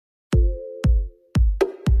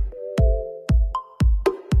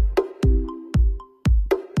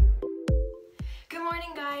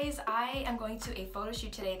morning, guys. I am going to a photo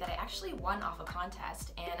shoot today that I actually won off a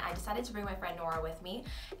contest, and I decided to bring my friend Norah with me,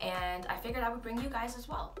 and I figured I would bring you guys as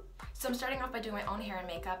well. So I'm starting off by doing my own hair and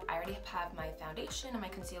makeup. I already have my foundation and my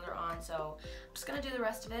concealer on, so I'm just gonna do the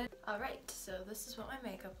rest of it. Alright, so this is what my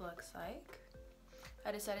makeup looks like.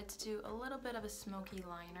 I decided to do a little bit of a smoky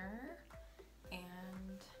liner, and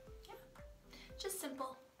yeah, just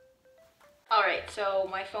simple. Alright, so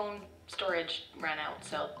my phone storage ran out,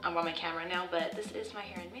 so I'm on my camera now, but this is my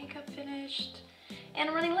hair and makeup finished. And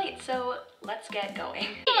I'm running late, so let's get going.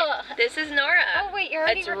 This is Norah. Oh wait, you're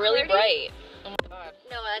already recording? Really bright. Oh my god.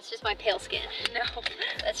 No, that's just my pale skin. No.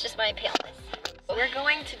 That's just my paleness. We're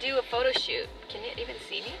going to do a photo shoot. Can you even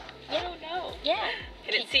see me? Yeah. I don't know. Yeah.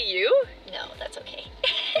 Can it see you? No, that's okay.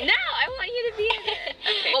 No, I want you to be in it.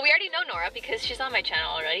 Okay. Well, we already know Norah because she's on my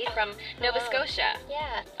channel already from Nova Scotia.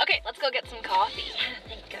 Yeah. Okay, let's go get some coffee. Yeah,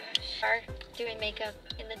 thank gosh. Are doing makeup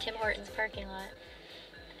in the Tim Hortons parking lot.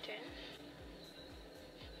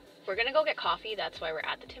 We're gonna go get coffee. That's why we're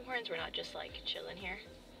at the Tim Hortons. We're not just like chilling here.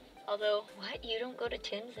 Although, what? You don't go to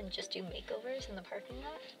Tim's and just do makeovers in the parking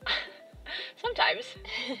lot? sometimes.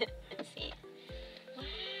 Let's see.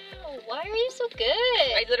 Wow, why are you so good?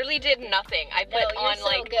 I literally did nothing. I put on so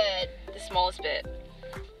like good. the smallest bit.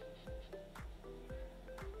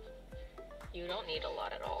 You don't need a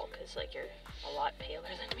lot at all because like you're a lot paler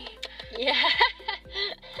than me. Yeah.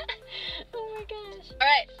 Oh my gosh. All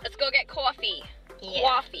right, let's go get coffee. Yeah.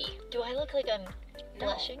 Coffee. Do I look like I'm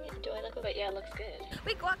blushing? Do I look like... But yeah, it looks good.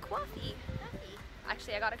 We got coffee.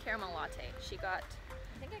 Actually, I got a caramel latte. She got...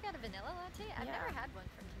 I think I got a vanilla latte. I've Yeah. never had one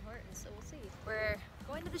from Tim Hortons, so we'll see. We're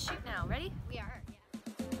going to the shoot now. Ready? We are. Yeah.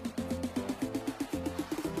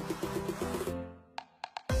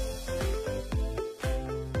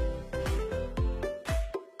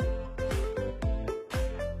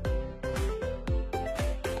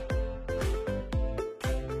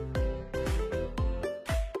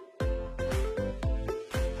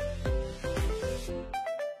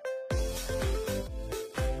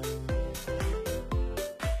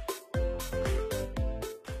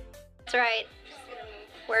 That's right.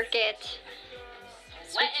 Work it.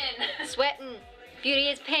 Sweating. Sweating. Beauty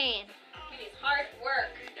is pain. It's hard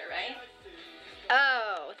work, right?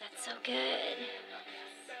 Oh, that's so good.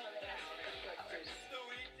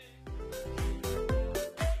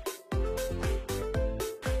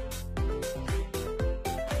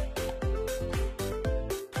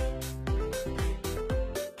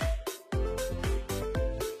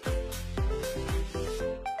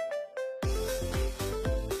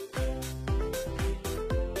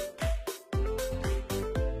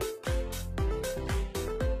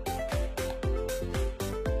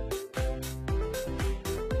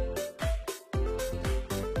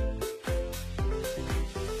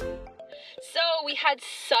 We had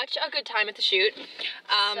such a good time at the shoot.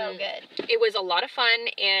 So good. It was a lot of fun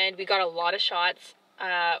and we got a lot of shots.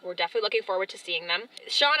 We're definitely looking forward to seeing them.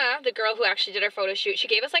 Shauna, the girl who actually did our photo shoot, she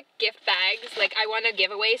gave us like gift bags. Like I won a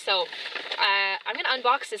giveaway, so I'm gonna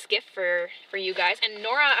unbox this gift for you guys. And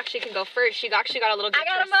Norah actually can go first. She actually got a little gift I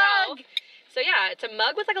got herself. a mug. So yeah, it's a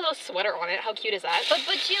mug with like a little sweater on it. How cute is that?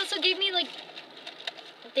 But she also gave me like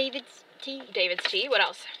David's tea. David's tea. What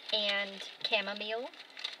else? And chamomile.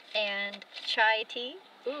 And chai tea.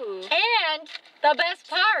 Ooh. And the best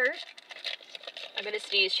part, I'm gonna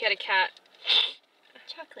sneeze. She had a cat.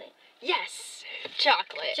 chocolate. Yes,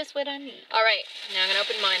 chocolate. Just what I need. All right, now I'm gonna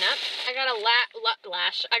open mine up. I got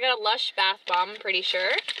a Lush bath bomb. I'm pretty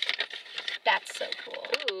sure. That's so cool.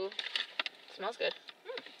 Ooh, smells good.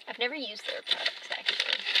 I've never used their products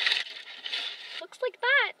actually. Looks like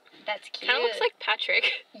that. That's cute. Kind of looks like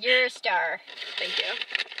Patrick. You're a star. Thank you.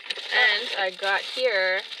 And I got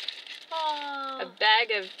here a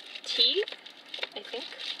bag of tea, I think.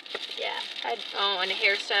 Yeah. And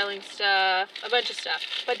hairstyling stuff, a bunch of stuff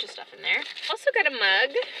in there. Also got a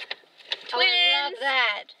mug. Twins. Oh, I love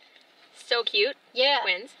that. So cute. Yeah.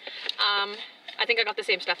 Twins. I think I got the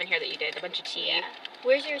same stuff in here that you did. A bunch of tea. Yeah.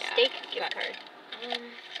 Where's your steak gift card?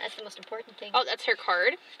 That's the most important thing. Oh, that's her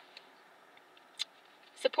card.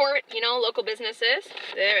 Support, local businesses.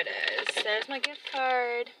 There it is. There's my gift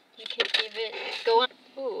card. You can give it. Go on.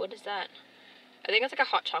 Ooh, what is that? I think it's like a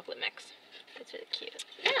hot chocolate mix. That's really cute.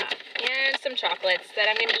 Yeah. And some chocolates that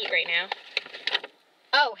I'm gonna eat right now.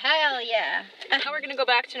 Oh, hell yeah. Now we're gonna go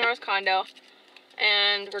back to Norah's condo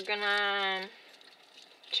and we're gonna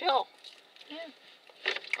chill. Yeah.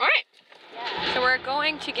 Alright. Yeah. So we're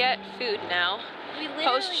going to get food now.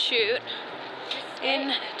 Post-shoot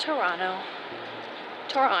in Toronto.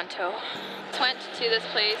 Went to this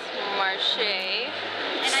place, Marché.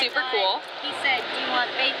 Super cool. He said, "Do you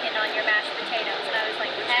want bacon on your mashed potatoes?" And I was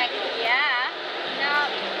like, "Heck yeah!" No.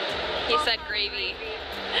 said gravy.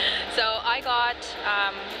 So I got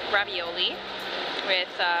ravioli with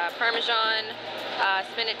Parmesan,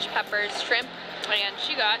 spinach, peppers, shrimp, and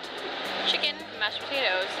she got chicken, mashed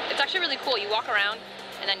potatoes. It's actually really cool. You walk around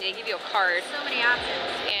and then they give you a card. So many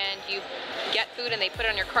options. And you get food and they put it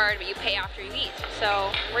on your card, but you pay after you eat.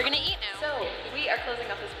 So we're gonna eat now. So we are closing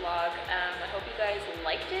up this vlog. I hope you guys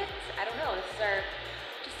liked it. I don't know, this is our,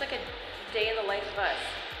 just like a day in the life of us.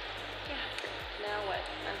 Yeah. Now what?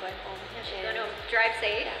 I'm going home. Yeah, she's going home. Drive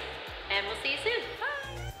safe, and we'll see you soon. Bye.